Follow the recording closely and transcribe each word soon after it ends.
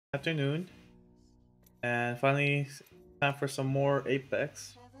Afternoon, and finally time for some more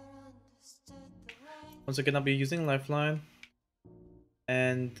Apex. Once again, I'll be using Lifeline,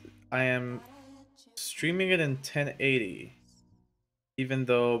 and I am streaming it in 1080, even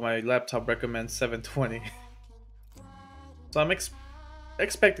though my laptop recommends 720. So I'm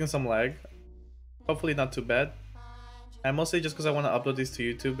expecting some lag, hopefully not too bad. And mostly just because I want to upload these to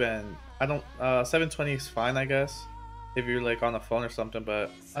YouTube, and I don't 720 is fine, I guess, if you're like on a phone or something,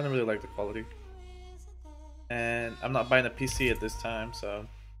 but I don't really like the quality. And I'm not buying a PC at this time, so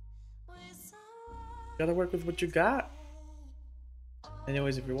gotta work with what you got.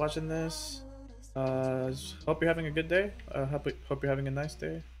 Anyways, if you're watching this, hope you're having a good day. Hope you're having a nice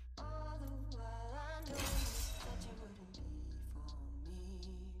day.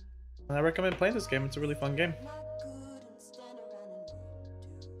 And I recommend playing this game. It's a really fun game.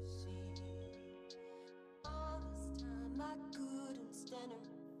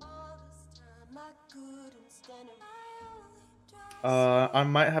 I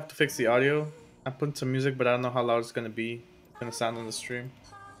might have to fix the audio. I put some music, but I don't know how loud it's gonna be. It's gonna sound on the stream.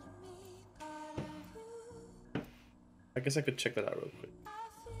 I guess I could check that out real quick.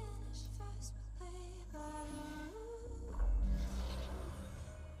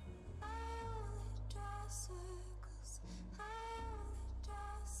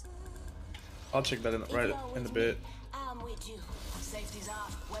 I'll check that right in a bit. I'm with you. Safety's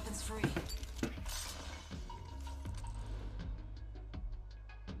off, weapons free.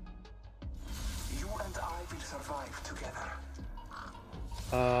 You and I will survive together.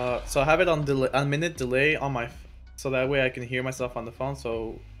 So I have it on delay, a minute delay on my, so that way I can hear myself on the phone.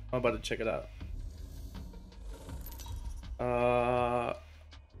 So I'm about to check it out.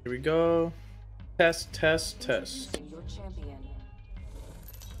 Here we go. Test, test, test. Your champion.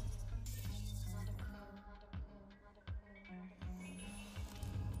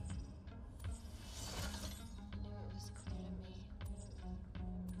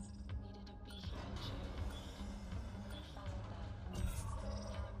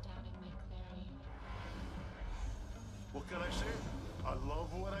 What can I say? I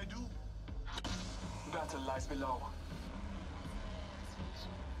love what I do. Battle lies below.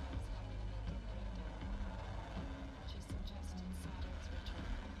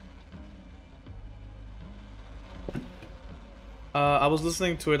 I was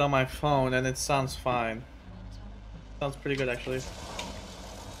listening to it on my phone and it sounds fine. Sounds pretty good actually.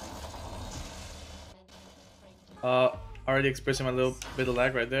 Already expressing my little bit of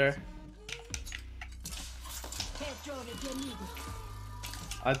lag right there.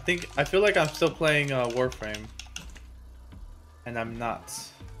 I feel like I'm still playing Warframe, and I'm not,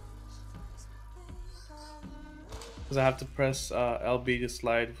 because I have to press LB to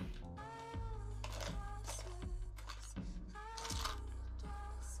slide.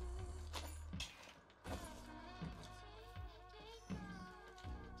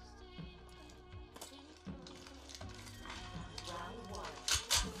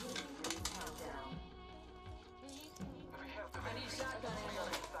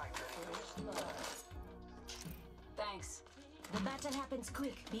 Thanks. The battle happens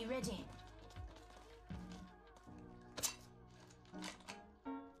quick. Be ready.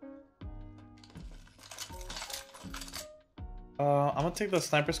 I'm gonna take the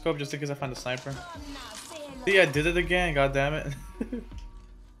sniper scope just in case I find a sniper. See, I did it again. God damn it!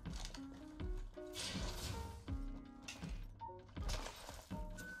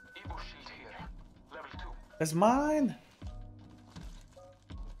 That's mine.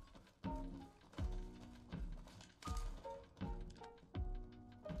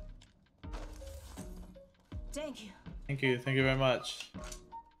 Thank you. Thank you. Thank you very much.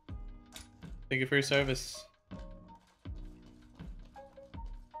 Thank you for your service.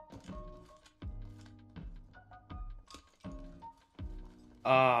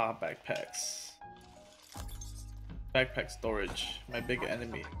 Ah, backpacks. Backpack storage. My big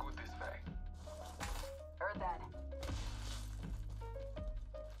enemy. Heard that.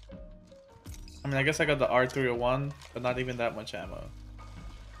 I mean, I guess I got the R301, but not even that much ammo.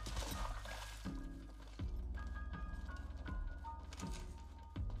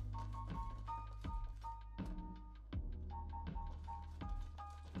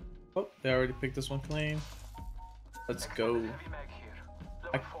 Oh, they already picked this one clean. Let's go.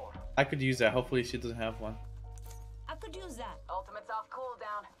 I could use that. Hopefully she doesn't have one. I could use that. Ultimate's off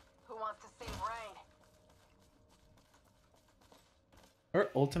cooldown. Who wants to see rain? Her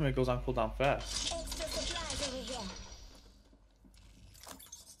ultimate goes on cooldown fast. Extra supplies over here.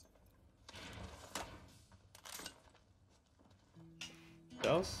 What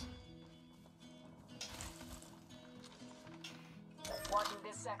else? Watching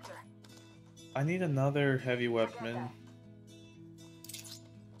this sector. sector. I need another heavy weapon.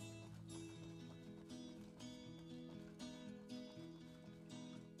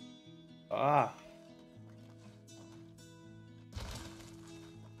 Ah.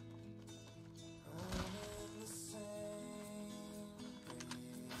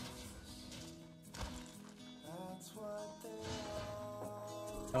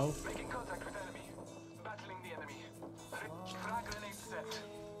 No. Making contact with enemy. Battling the enemy. Frag grenade set.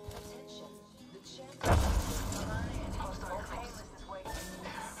 Attention. The champion is behind. Hostile All close. painless is waiting.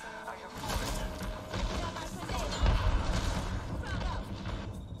 I have fallen. Got my grenade. Frag out.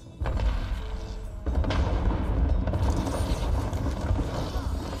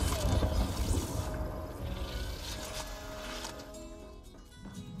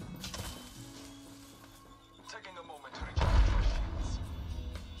 Taking a moment to recharge your shields.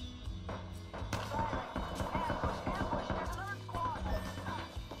 Ambush, ambush. There's another squad.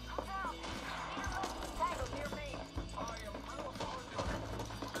 Come down. Tango near me. I am real hard.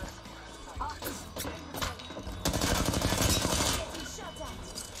 Getting shot at.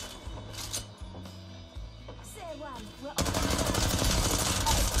 Say one. We're on the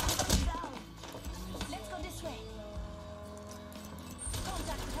down. Let's go this way.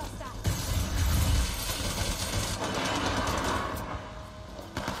 Contact hostile.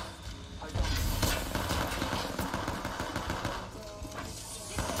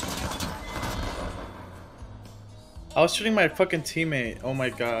 I was shooting my fucking teammate. Oh my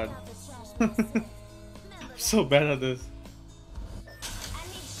god. I'm so bad at this. I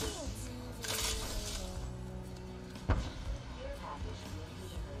need shields.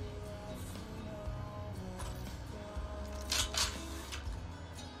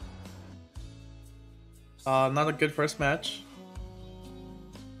 Not a good first match.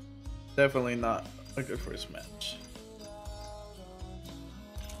 Definitely not a good first match.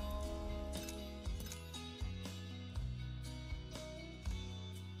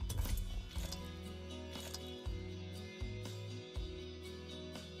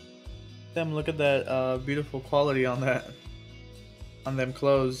 Damn, look at that beautiful quality on them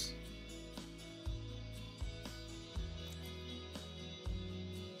clothes.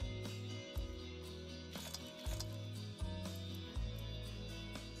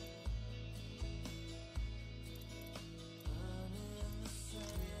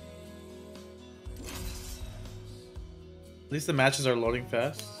 At least the matches are loading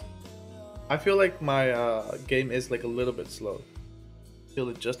fast. I feel like my game is like a little bit slow. Feel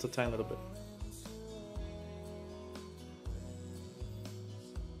it just a tiny little bit.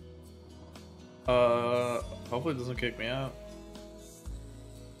 Hopefully it doesn't kick me out.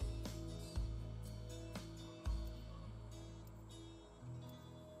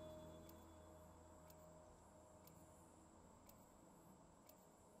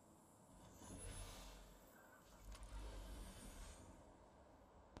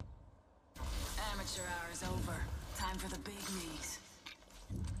 Amateur hour is over. Time for the big leagues.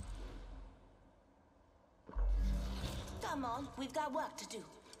 Come on, we've got work to do.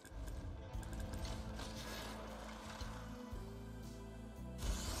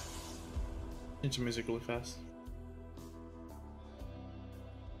 Change the music really fast.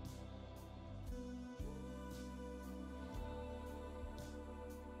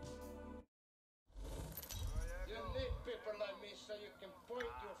 You need people like me so you can point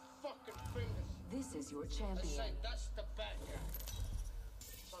your fucking fingers This is your and champion. say, that's the bad guy.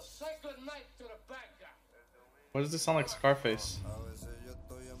 So say good night to the bad guy. Why does this sound like Scarface?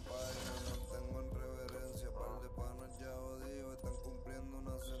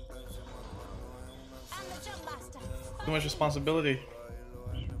 I'm the jump master. Too much responsibility.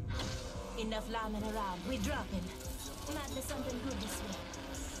 Enough lambing around. We're dropping. Might be something good this way.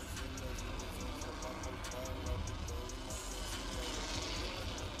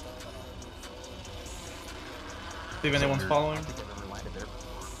 See if anyone's following. I think I've ever landed there before.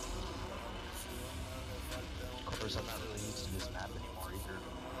 Of course, I'm not really used to this map anymore either.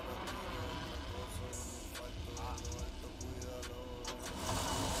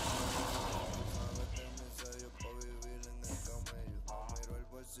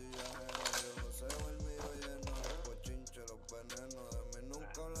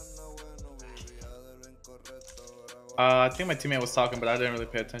 I think my teammate was talking, but I didn't really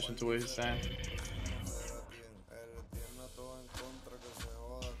pay attention to what he was saying.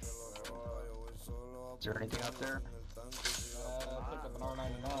 Is there anything out there? I picked up an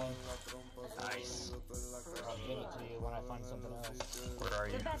R99. Nice. I'll give it to you when I find something else. Where are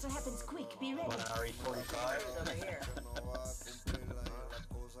you? The battle happens quick. Be ready. Want an R845? Over here.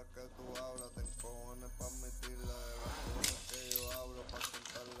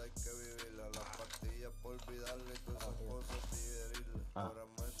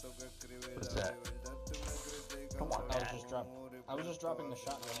 that? Don't want I was that. just dropping the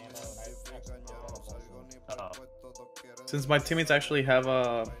shotgun ammo and I accidentally picked that up also. Since my teammates actually have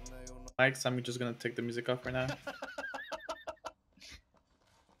mics, I'm just gonna take the music off right now.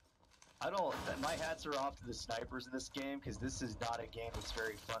 I don't. My hats are off to the snipers in this game because this is not a game that's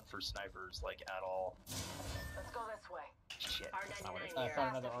very fun for snipers, like at all. Let's go this way. Shit. That's not what R99 I I here.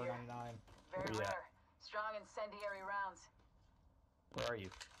 found another Here. R99. Very Yeah. rare. Strong incendiary rounds. Where are you?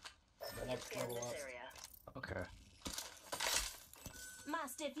 The next level up. Okay.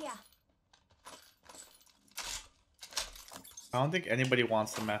 Mastiff, yeah. I don't think anybody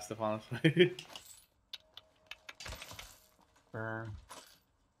wants the Mastiff, honestly. There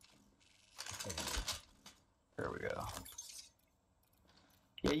we go.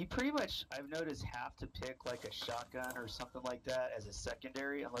 Yeah, you pretty much, I've noticed, have to pick like a shotgun or something like that as a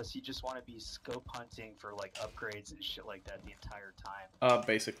secondary, unless you just want to be scope hunting for like upgrades and shit like that the entire time.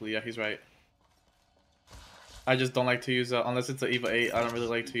 Basically, yeah, he's right. I just don't like to use unless it's an EVA 8. I don't really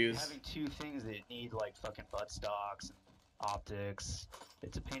like to use. Having two things that need like fucking butt stocks and optics,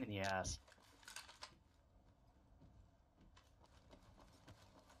 it's a pain in the ass.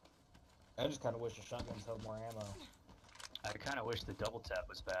 I just kind of wish the shotguns held more ammo. I kind of wish the double tap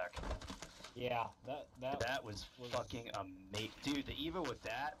was back. Yeah, that was fucking amazing. Dude, the Eva with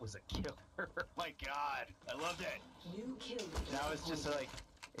that was a killer. My god, I loved it. New kill. Now it's just like,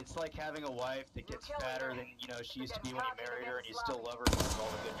 it's like having a wife that gets fatter than, you know, she used to be when you married her and you still love her because of all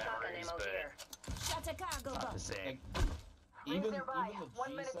the good memories, but Shut a cargo not the box. same. even nearby. the 1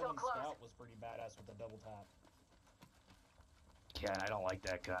 minute till G7 close. Scout was pretty badass with the double tap. Yeah, I don't like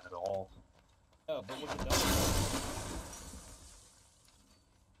that gun at all. Oh, but with the double tap,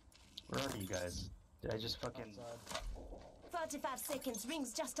 Where are you guys? Did I just fucking outside. 45 seconds,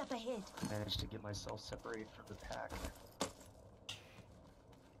 rings just up ahead. manage to get myself separated from the pack?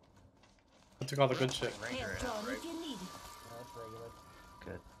 I took all the good shit. Ranger Head right now, drawn right? if you need it. No, that's regular.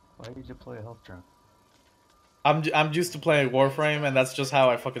 Good. Why did you deploy a health drone? I'm used to playing Warframe, and that's just how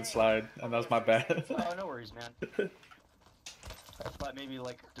I fucking slide, and that's my bad. Oh, no worries, man. I thought maybe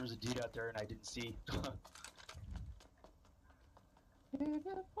like there was a dude out there and I didn't see.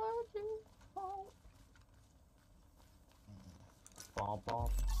 Bomb, bomb.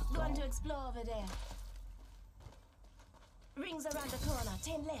 Going to explore over there. Rings around the corner,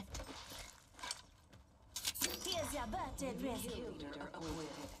 10 left. Here's your birthday present. Kill leader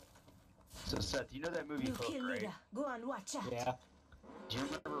awaited. So Seth, you know that movie New Hook, kill right? leader. Go on, watch out. Yeah. Do you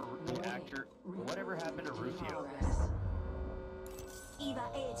remember the actor? Whatever happened to Rufio? Progress. Eva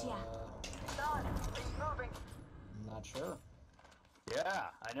 8, yeah. Done. It's moving. I'm not sure. Yeah,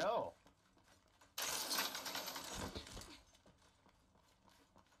 I know.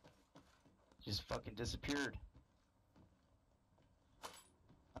 Just fucking disappeared.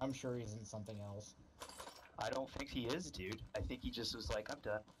 I'm sure he's in something else. I don't think he is, dude. I think he just was like, I'm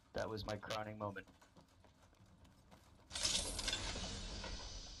done. That was my crowning moment.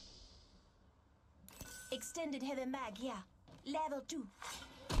 Extended heavy mag, yeah. Level 2.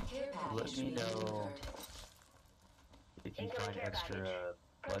 Care Let package me being know delivered. if you Incoming find care extra package.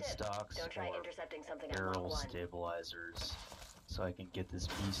 Pro blood tip, stocks don't try or intercepting something on barrel Mach 1. stabilizers so I can get this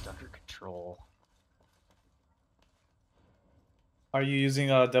beast under control. Are you using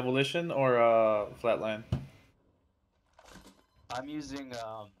Devolution or Flatline? I'm using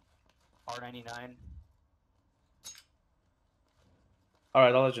R99. All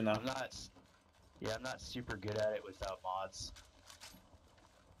right, I'll let you know. I'm not super good at it without mods.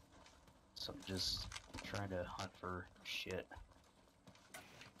 So I'm just trying to hunt for shit.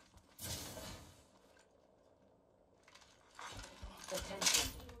 Attention.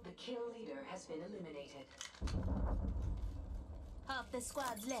 The kill leader has been eliminated. Half the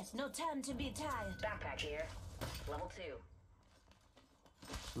squad's left. No time to be tired. Backpack here. Level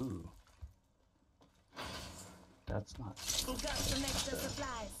 2. Ooh. That's not. We got some extra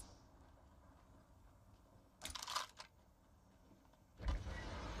supplies.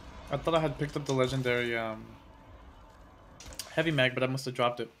 I thought I had picked up the legendary heavy mag, but I must have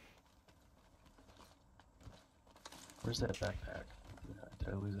dropped it. Where's that backpack? Did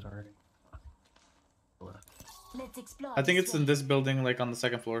I lose it already? Let's explore. I think this it's way. in this building, like on the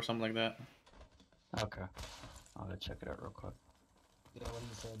second floor or something like that. Okay. I'll go check it out real quick. Yeah, what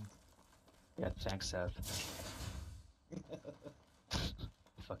he said. Yeah, thanks, Seth.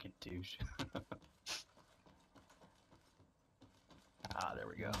 Fucking douche. Ah, there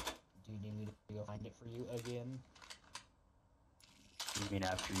we go. Do you need me to go find it for you again? You mean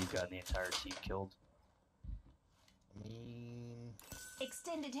after you've gotten the entire team killed? I mean,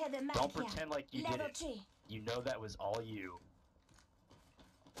 Extended heavy mag. Don't yeah. pretend like you Level didn't. 3. You know that was all you.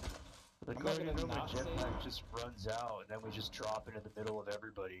 Like, I'm oh, not you gonna know, my not say- jetpack just runs out, and then we just drop into the middle of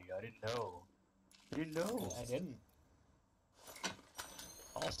everybody. I didn't know. I didn't know. I didn't.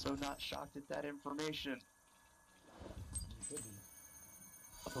 Also not shocked at that information. You should be.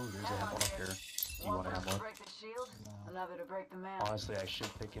 Oh, there's a hemlock here. Do you want a to hemlock? break the shield, No. another to break the man. Honestly, I should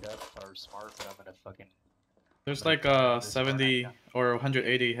pick it up if I were smart, but I'm gonna fucking... There's I'm like gonna die on this 70 R99. or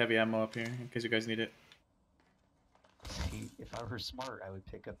 180 heavy ammo up here in case you guys need it. See, if I were smart, I would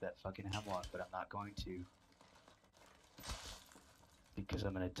pick up that fucking hemlock, but I'm not going to. Because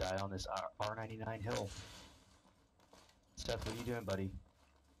I'm gonna die on this R99 hill. Seth, what are you doing, buddy?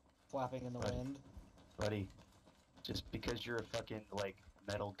 Flapping in the Buddy. wind. Buddy, just because you're a fucking, like,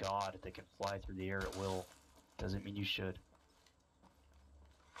 metal god that can fly through the air at will, doesn't mean you should.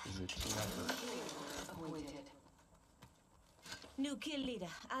 This is a team effort. Appointed. New kill leader.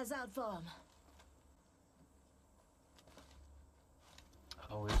 Eyes out for him.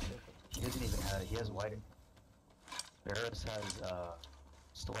 Oh, he doesn't even have, he has white. Bearus has,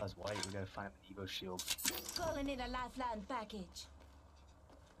 still has white. We gotta find him an Evo shield. Calling in a lifeline package.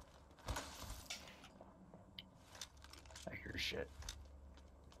 I hear shit.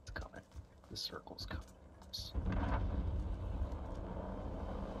 It's coming. The circle's coming.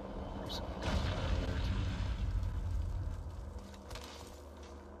 There's something coming out of here, too.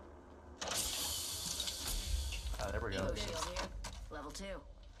 Ah, there we go. Evo shield here. Level 2.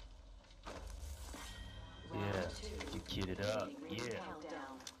 Yeah, you keyed it up. Yeah.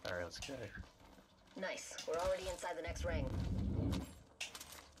 Countdown. Alright, let's go. Nice. We're already inside the next ring.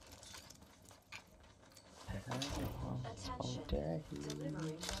 Attention. Delivering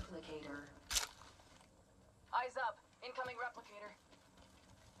replicator. Eyes up. Incoming replicator.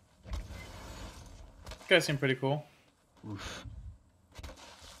 You guys seem pretty cool. Oof.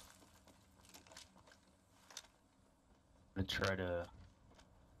 I'm gonna try to...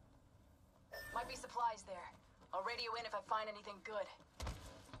 Might be supplies there. I'll radio in if I find anything good.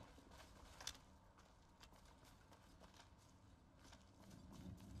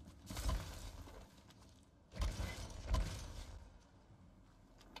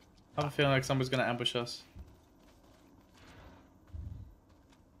 I have a feeling like somebody's gonna ambush us.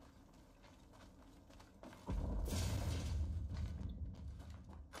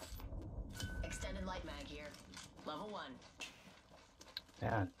 Extended light mag here. Level 1.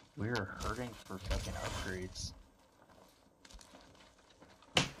 Man, we are hurting for fucking upgrades.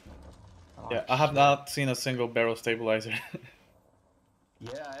 Oh, Yeah, I have shit. not seen a single barrel stabilizer.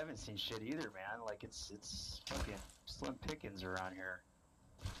 Yeah, I haven't seen shit either, man. Like, it's fucking slim pickings around here.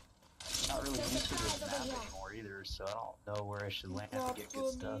 Not really used to this map anymore either, so I don't know where I should land to get good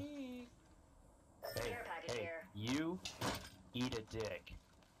stuff. Hey, Care package hey, here. you eat a dick.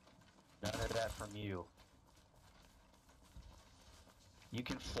 None of that from you. You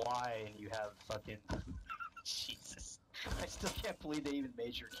can fly and you have fucking... Jesus. I still can't believe they even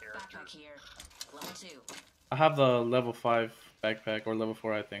made your Backpack character. here. Level 2. I have the level 5 backpack, or level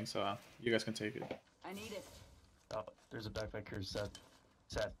 4 I think, so you guys can take it. I need it. Oh, there's a backpack here, Seth.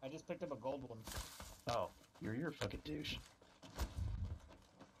 Seth. I just picked up a gold one. Oh, you're a fucking douche.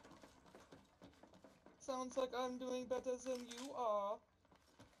 Sounds like I'm doing better than you are.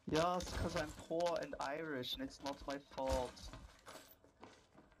 Yes, because I'm poor and Irish, and it's not my fault.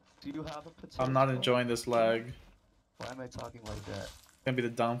 Do you have a potato? I'm not enjoying this lag. Why am I talking like that? It's gonna be the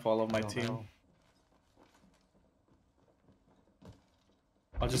downfall of my I don't team. know.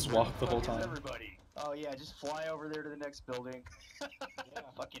 I'll just walk the whole Fuck is time. Everybody. Oh yeah, just fly over there to the next building. Yeah. I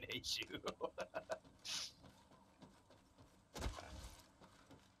fucking hate you.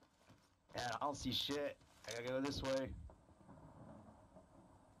 Man, I don't see shit. I gotta go this way.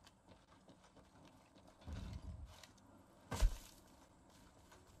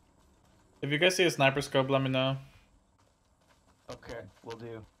 If you guys see a sniper scope, let me know. Okay, we'll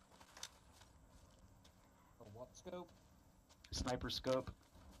do. A what scope? Sniper scope.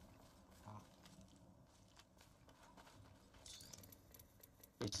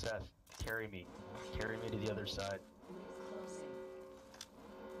 Hey Seth, carry me. Carry me to the other side.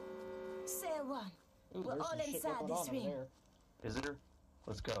 Say one. Ooh, We're there's all some shit inside going this on over ring. there. Visitor?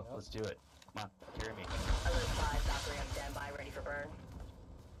 Let's go. Yep. Let's do it. Come on, carry me. Alert 5, Valkyrie on standby, ready for burn.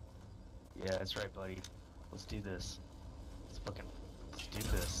 Yeah, that's right, buddy. Let's do this. Let's do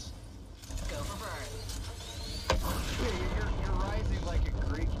this. Go for burn. Wait, you're rising like a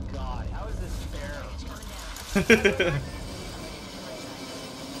Greek god. How is this fair?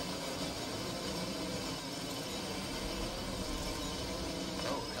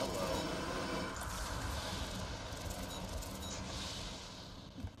 Oh, hello.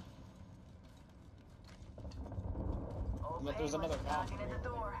 Look, there's another Painless cop knocking at here. the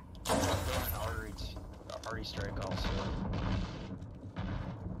door. Artery strike also.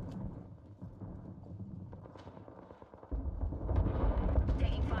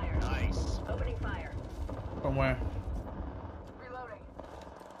 Taking fire. Nice. Opening fire. From where? Reloading.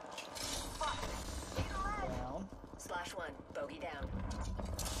 Fuck. Need a leg. Down. Slash one. Bogey down.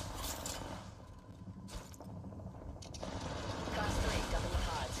 Cost three. Double the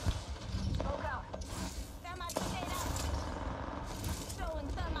pods. Smoke out. Thermite grenade out. Throwing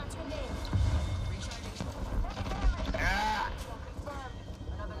thermite grenade. Recharging. Taking damage. Kill confirmed.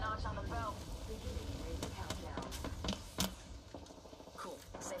 Another notch on the belt. Countdown. Cool.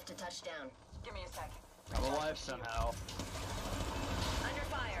 Safe to touch down. Give me a sec. I'm alive somehow. Under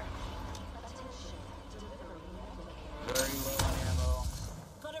fire. Very low on ammo.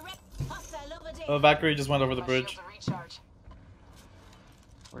 Got a rep. Hostile over there. Oh, Valkyrie just went over the My bridge. shields are recharge.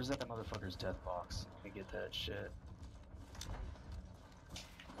 Where's that motherfucker's death box? Let me get that shit.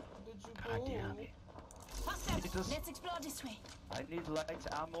 Did you God go? damn it. Hostile. It just- Let's explore this way. I need light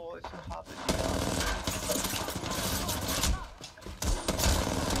ammo if you have it.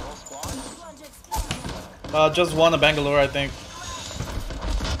 Whole squad? 200 Just one of Bangalore, I think.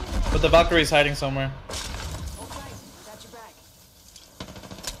 But the Valkyrie's hiding somewhere. Hold tight. Got your back.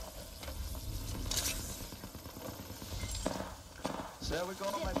 So there we go,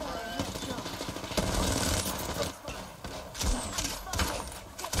 my friend.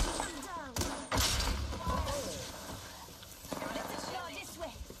 Let's explore this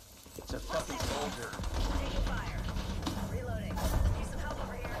way. It's a fucking soldier. Taking fire. Reloading. Need some help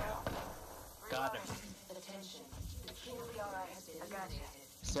over here. Got him. Attention. The king of the alright has been I got you.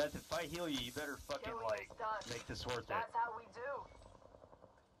 Seth, if I heal you, you better fucking, like, make this worth it. That's how we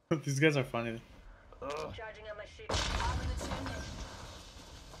do. These guys are funny. Ugh. Charging on my shield. Top of the chimney.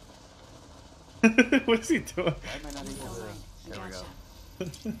 What is he doing? Why am I not able to... There we go.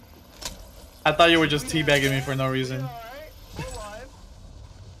 I thought you were just teabagging me for no reason. Alright, we're alive.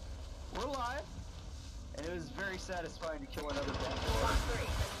 We're alive. And it was very satisfying to kill another Bangalore. Box three.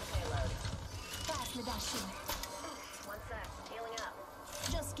 Sending the payload. Pass me that shield. One sec. Healing up.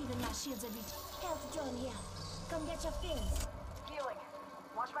 Just giving my shields a reach. Health drone here. Come get your fills. Healing.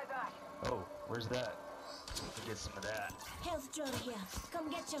 Watch my back. Oh, where's that? We can get some of that. Health drone here. Come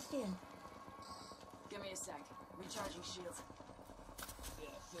get your fill. Give me a sec. Recharging shields.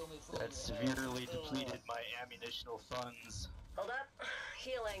 That severely depleted my ammunitional funds. Hold up.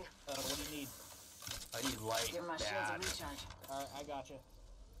 Healing. What do you need? I need light Give my shields a bad. recharge. Alright, I gotcha.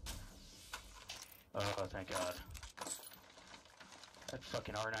 Oh, thank God. That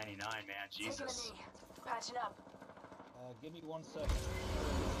fucking R99, man, Taking a Jesus. knee. Patching up. Give me 1 second.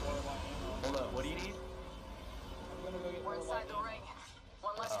 More light ammo. Hold up, what do you need? I'm gonna go get We're more inside light the ammo. ring.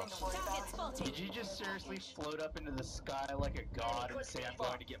 One less thing to worry Target about. spotted. Did you just seriously float up into the sky like a god and say I'm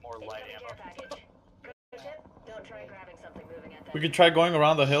going to get more light Incoming ammo? care package. Good tip. Don't try grabbing something moving at that. We could try going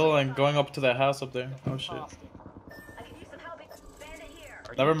around the hill and going up to that house up there. Oh shit. Caustic. I could use some help. Bandit here.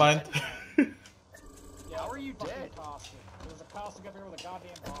 Are you Never mind. dead? Yeah, How are you fucking dead? Caustic. There's a caustic up here with a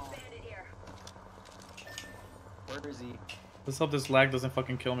goddamn bomb. Bandit here. Where is he? Let's hope this lag doesn't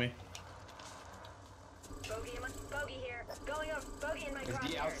fucking kill me. Bogey here. Going up. Bogey in my Is crosshairs.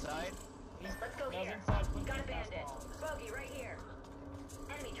 he outside? Let's go No, here. inside. Put Got a the gas bandit. bomb. Bogey right here.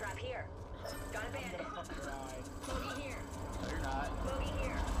 Enemy trap here. Got a I'm bandit. gonna fucking die. Bogey here. No, you're not. Bogey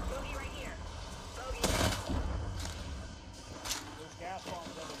here. Bogey right here. Bogey. There's gas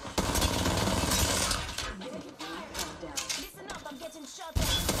bombs everywhere. Listen up, I'm getting shot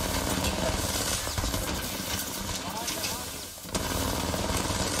at.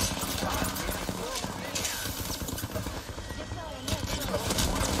 Deploying health drone.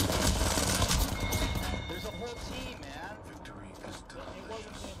 There's a whole team, man. Victory is It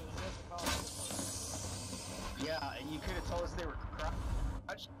wasn't him, it was just a caustic. Yeah, and you could have told us they were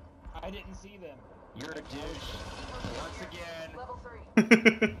crouched. I didn't see them. You're a douche. Once again. Level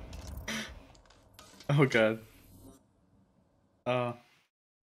 3. Oh god.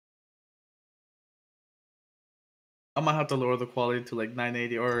 I might have to lower the quality to like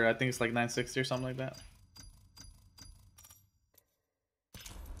 980 or I think it's like 960 or something like that.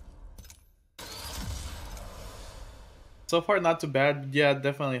 So far not too bad. Yeah,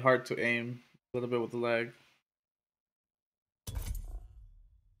 definitely hard to aim a little bit with the lag.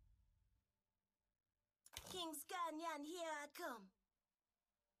 King's Canyon, here I come.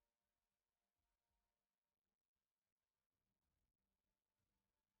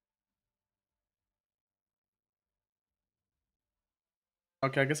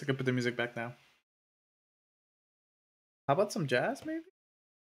 Okay, I guess I could put the music back now. How about some jazz maybe?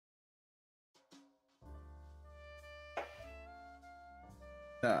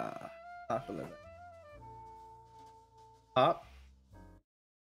 Nah. Not feeling it. Pop.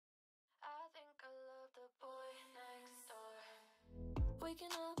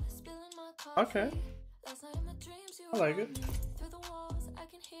 Okay. I like it.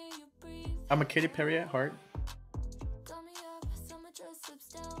 I'm a Katy Perry at heart.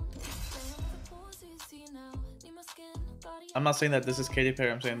 I'm not saying that this is Katy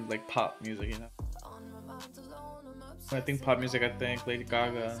Perry, I'm saying like pop music, you know. When I think pop music, I think Lady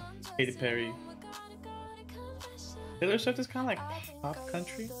Gaga, Katy Perry. Taylor Swift is kind of like pop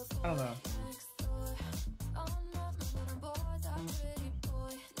country. I don't know.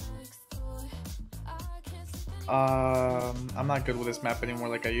 I'm not good with this map anymore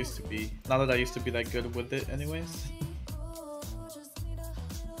like I used to be. Not that I used to be that good with it anyways.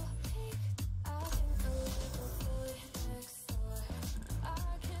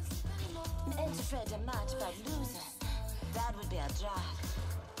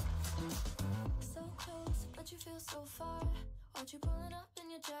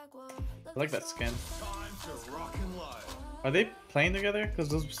 I like that skin. Are they playing together? Because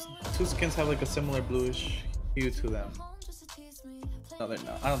those two skins have like a similar bluish hue to them. No, they're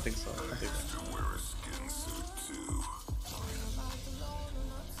not. I don't think so. I don't think so.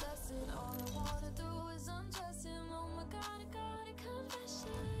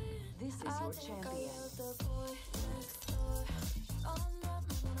 This is your champion.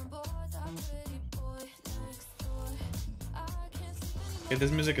 Okay,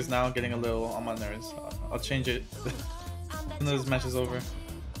 this music is now getting a little on my nerves. I'll change it when this match is over.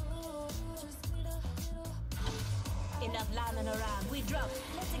 Enough lying around. We drop.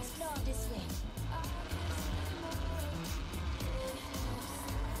 Let's explore this way.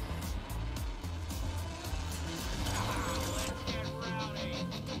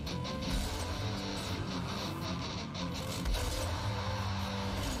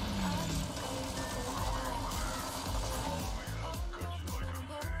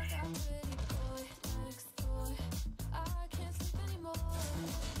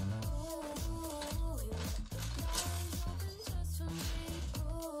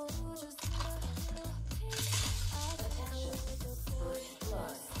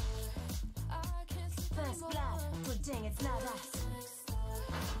 First blood. Good thing it's not us.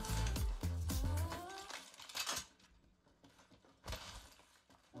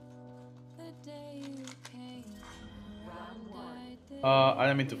 I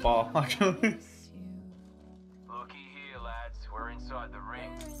didn't mean to fall, actually. Looky here, lads. We're inside the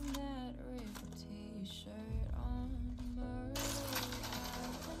ring.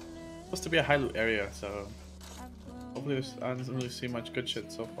 Supposed to be a high loot area, so hopefully I didn't really see much good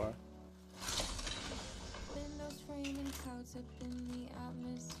shit so far.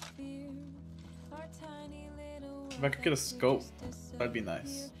 If I could get a scope, that'd be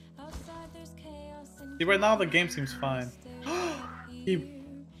nice. See, right now the game seems fine.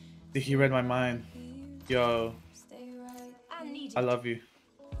 He read my mind. Yo, I love you.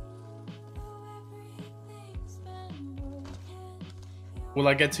 Will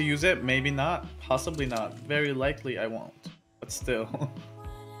I get to use it? Maybe not. Possibly not. Very likely I won't. But still.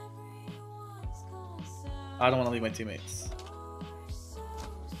 I don't want to leave my teammates.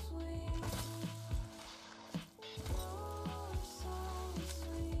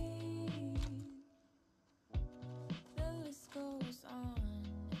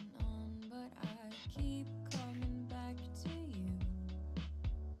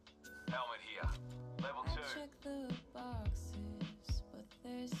 Helmet here. Level 2.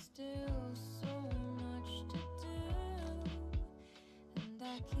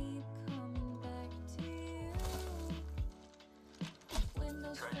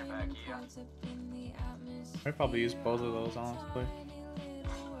 Treasure back here. I'd probably use both of those, honestly.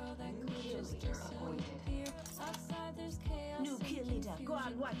 New kill leader. Go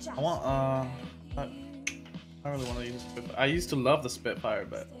on, watch out. I want, I really want to use Spitfire. I used to love the Spitfire,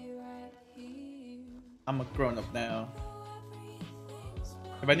 but I'm a grown up now.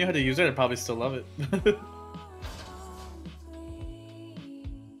 If I knew how to use it, I'd probably still love it.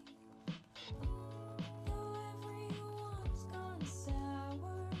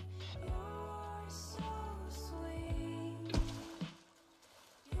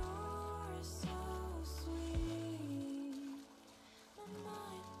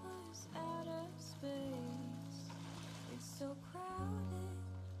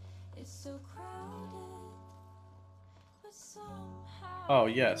 Oh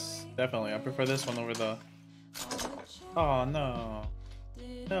yes, definitely. I prefer this one over the... Oh no.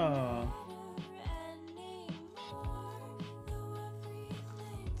 No.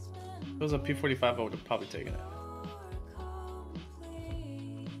 If it was a P45, I would have probably taken it.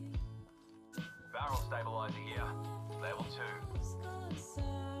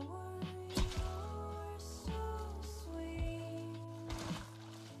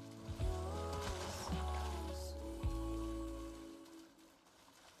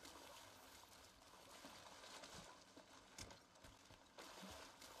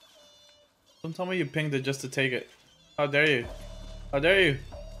 Don't tell me you pinged it just to take it. How dare you? How dare you?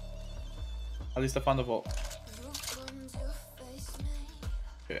 At least I found the vault.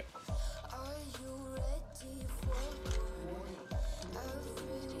 Okay.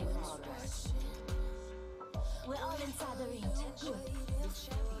 We're all inside the ring. Good.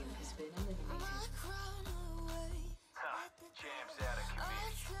 Champs out of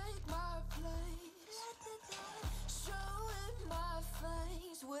committee.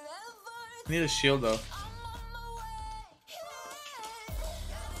 I need a shield though.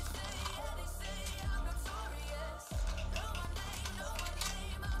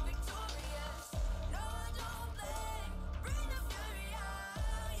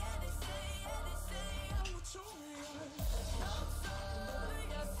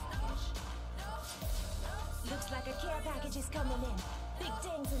 Looks like a care package is coming in. Big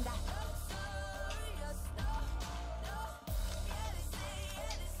things in that.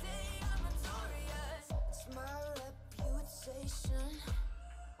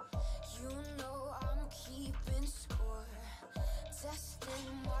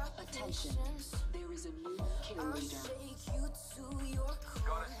 Attention, there is a new kill leader. Got us a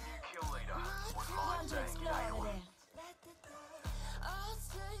new kill leader. With Go mine on to saying explore Gale. over there.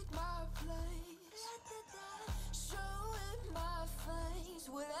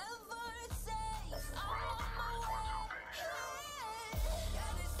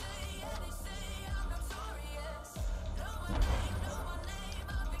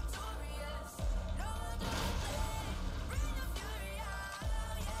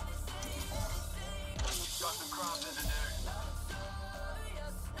 Got some crafting to do.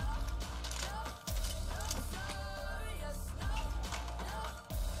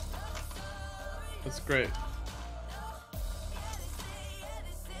 That's great.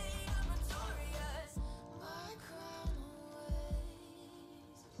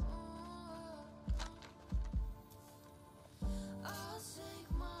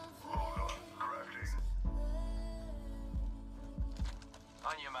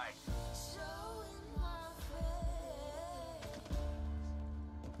 On you, mate.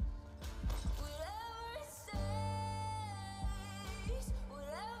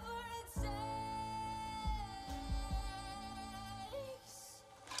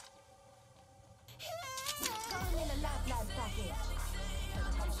 Going in a lifeline package.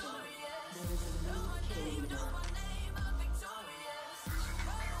 There is a new kill leader.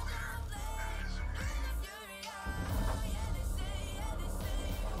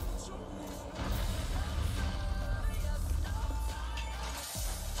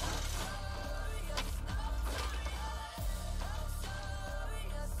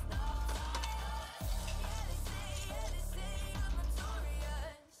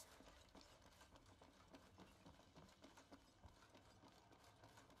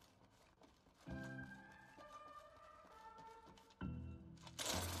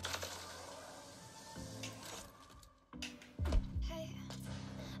 Hey,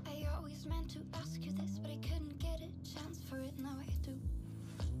 I always meant to ask you this, but I couldn't get a chance for it. Now I do.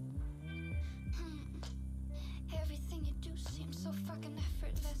 Everything you do seems so fucking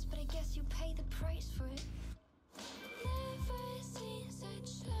effortless, but I guess you pay the price for it. Never seen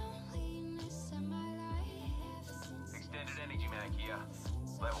such loneliness in my life since Extended energy mag here.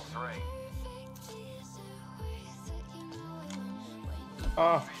 Level 3. perfect is a worth it, you know it when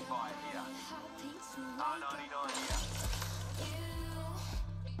Ah, Fire here. happy to R99 here.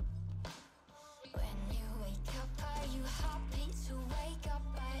 when you wake up, are you happy to wake up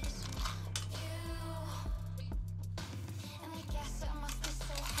as you? And I guess it must be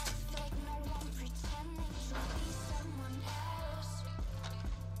so hard, feel like no one pretending to be someone else.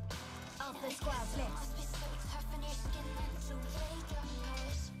 Off the squad It flex. must be so tough in your skin then to wake up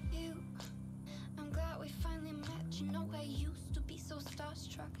as you. I'm glad we finally met. You know I used to be so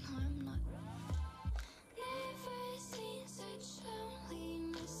starstruck. Now I'm not. Never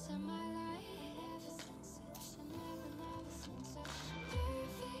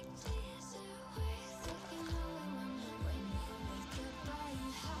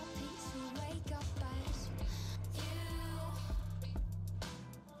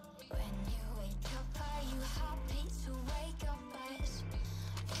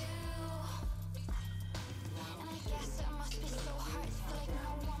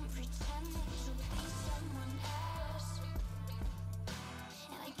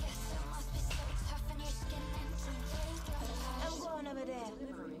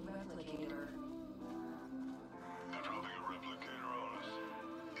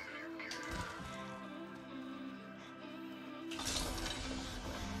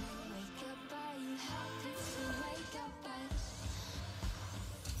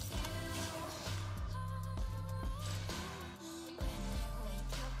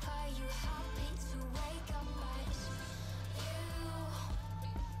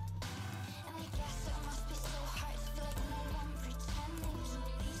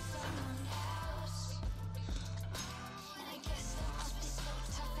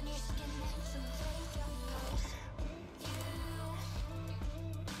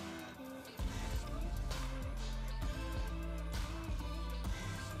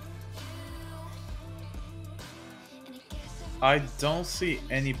I don't see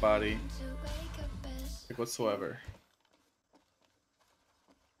anybody like whatsoever.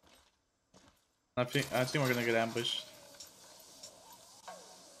 I think we're gonna get ambushed.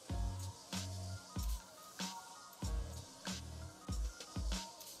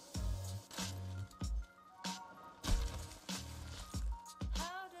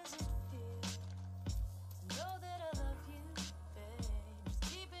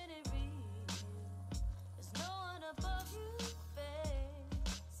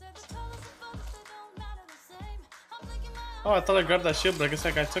 Oh, I thought I grabbed that shield, but I guess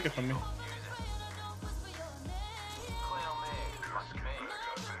that guy took it from me.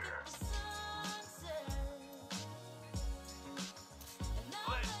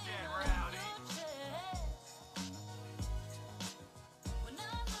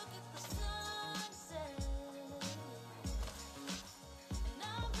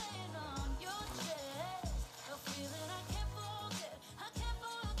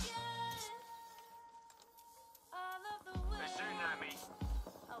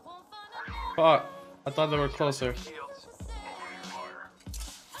 Fuck, I thought they were closer.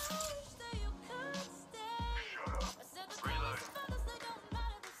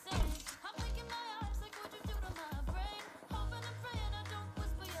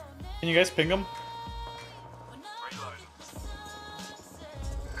 Can you guys ping them?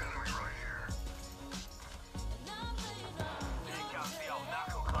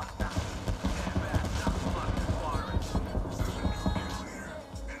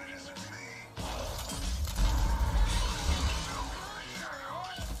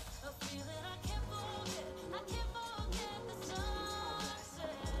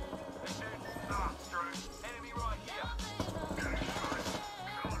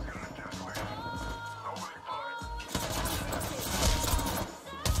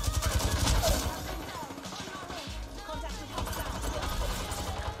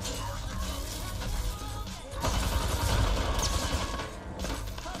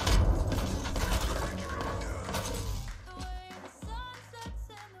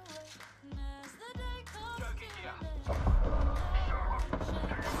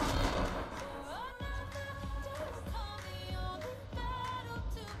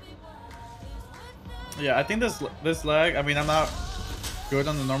 Yeah, I think this lag, I mean, I'm not good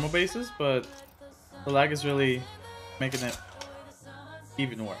on the normal basis, but the lag is really making it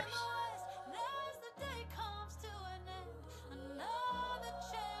even worse.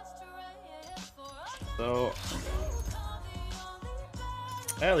 So,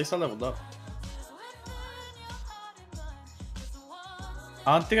 yeah, at least I leveled up.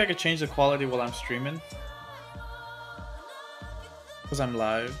 I don't think I could change the quality while I'm streaming, because I'm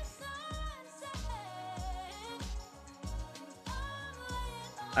live.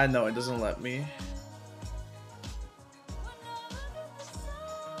 I know it doesn't let me.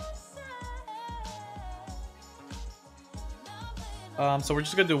 So we're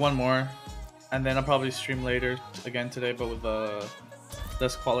just gonna do one more, and then I'll probably stream later again today, but with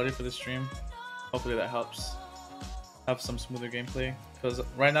less quality for the stream. Hopefully that helps. Have some smoother gameplay, because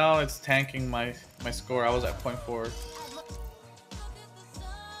right now it's tanking my score. I was at 0.4.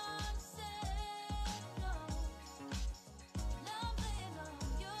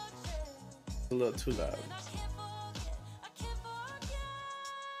 A little too loud.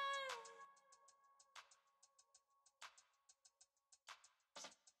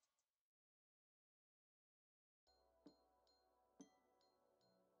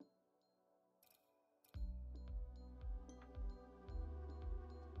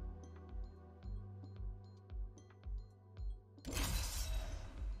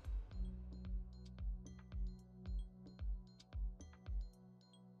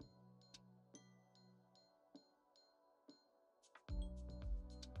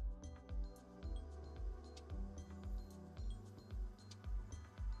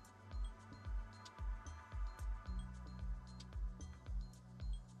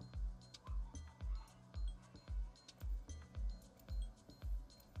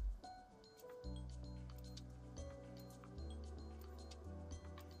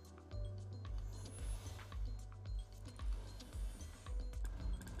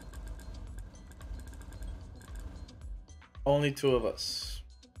 Only two of us.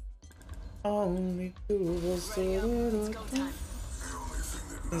 Only two of us.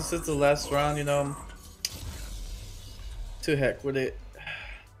 Since it's the last round, you know, to heck with it.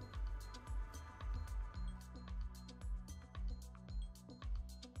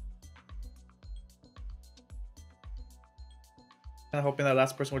 Kinda hoping that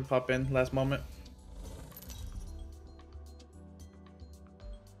last person would pop in last moment.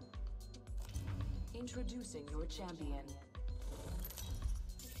 Introducing your champion.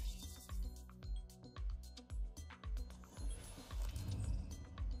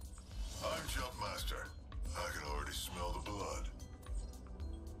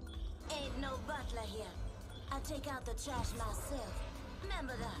 take out the trash myself.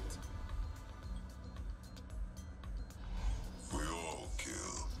 Remember that. We all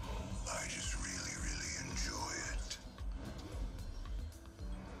kill. I just really, really enjoy it.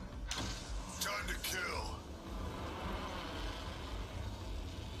 Time to kill.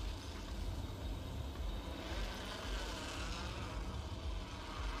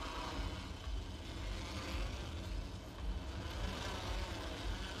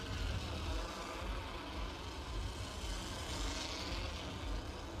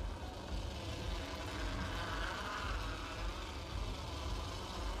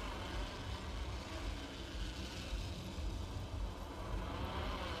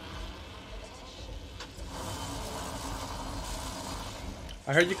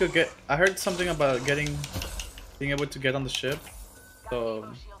 I heard you could get. I heard something about being able to get on the ship. So.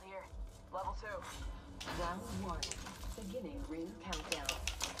 Shield here. Level 2. Round 1. Beginning ring countdown.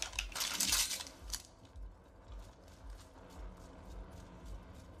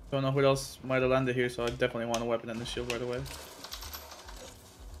 Don't know who else might have landed here, so I definitely want a weapon and the shield right away.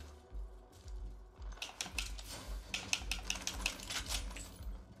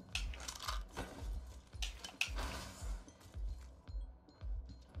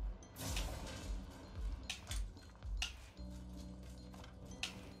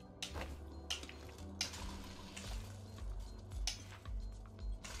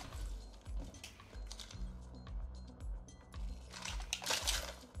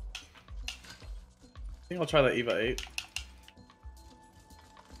 I think I'll try the EVA 8.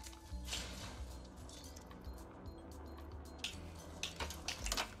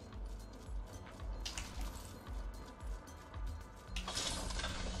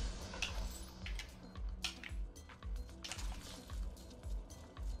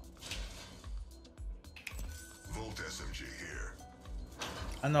 Volt SMG here.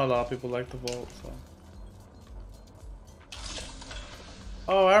 I know a lot of people like the Volt, so.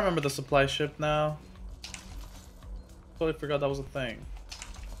 Oh, I remember the supply ship now. Totally forgot that was a thing.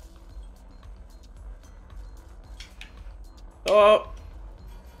 Oh!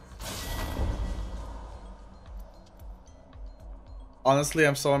 Honestly,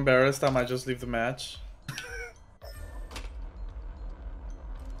 I'm so embarrassed I might just leave the match.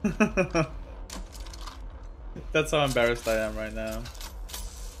 That's how embarrassed I am right now.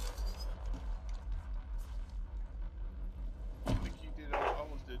 I think you did. I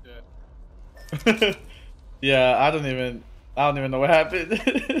almost did that. Yeah, I don't even know what happened.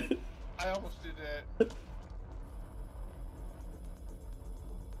 I almost did that.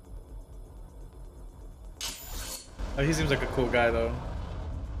 Oh, he seems like a cool guy though.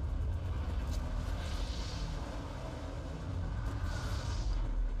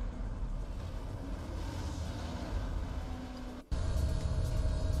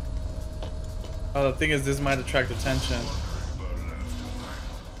 Oh, the thing is, this might attract attention.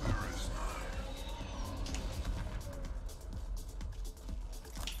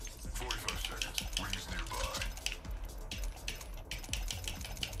 45 seconds. Rings nearby.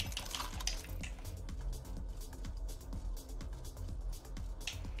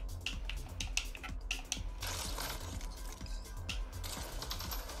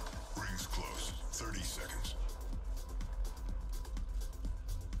 Rings close. 30 seconds.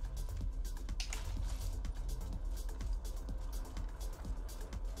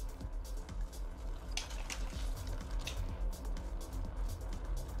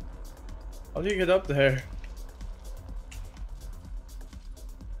 How do you get up there?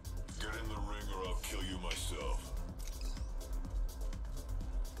 Get in the ring or I'll kill you myself.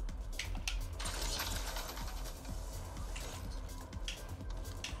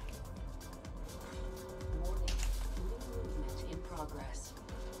 Warning. Movement in progress.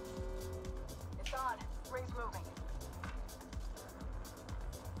 It's on. Ring's moving.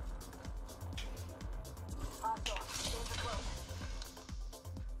 Hostile. Danger close.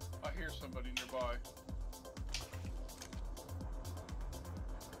 I hear somebody nearby.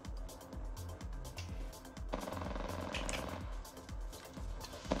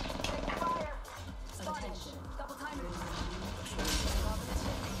 Taking fire. Spotted. Attention. Double timer. Training province.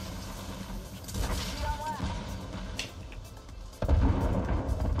 Be on left.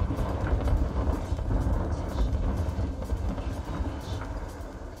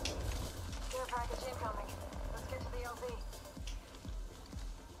 Care package incoming. Let's get to the LZ.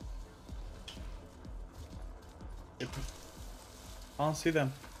 I don't see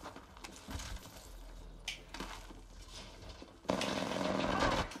them. Good game.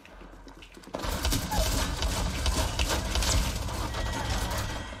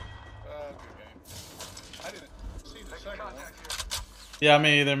 I didn't see the second one. Yeah,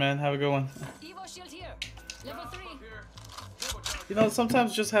 me either, man. Have a good one. Evo shield here. Level You know,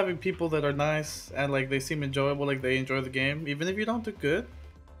 sometimes just having people that are nice and like they seem enjoyable, like they enjoy the game, even if you don't do good,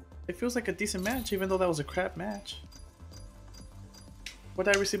 it feels like a decent match, even though that was a crap match. What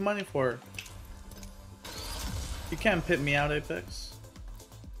did I receive money for? You can't pit me out, Apex.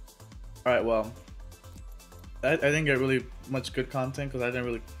 Alright, well, I didn't get really much good content because I didn't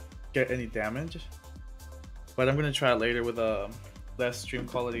really get any damage. But I'm gonna try it later with less stream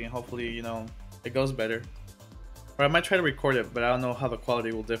quality and hopefully, you know, it goes better. Or I might try to record it, but I don't know how the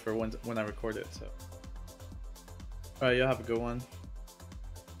quality will differ when I record it. So, alright, y'all have a good one.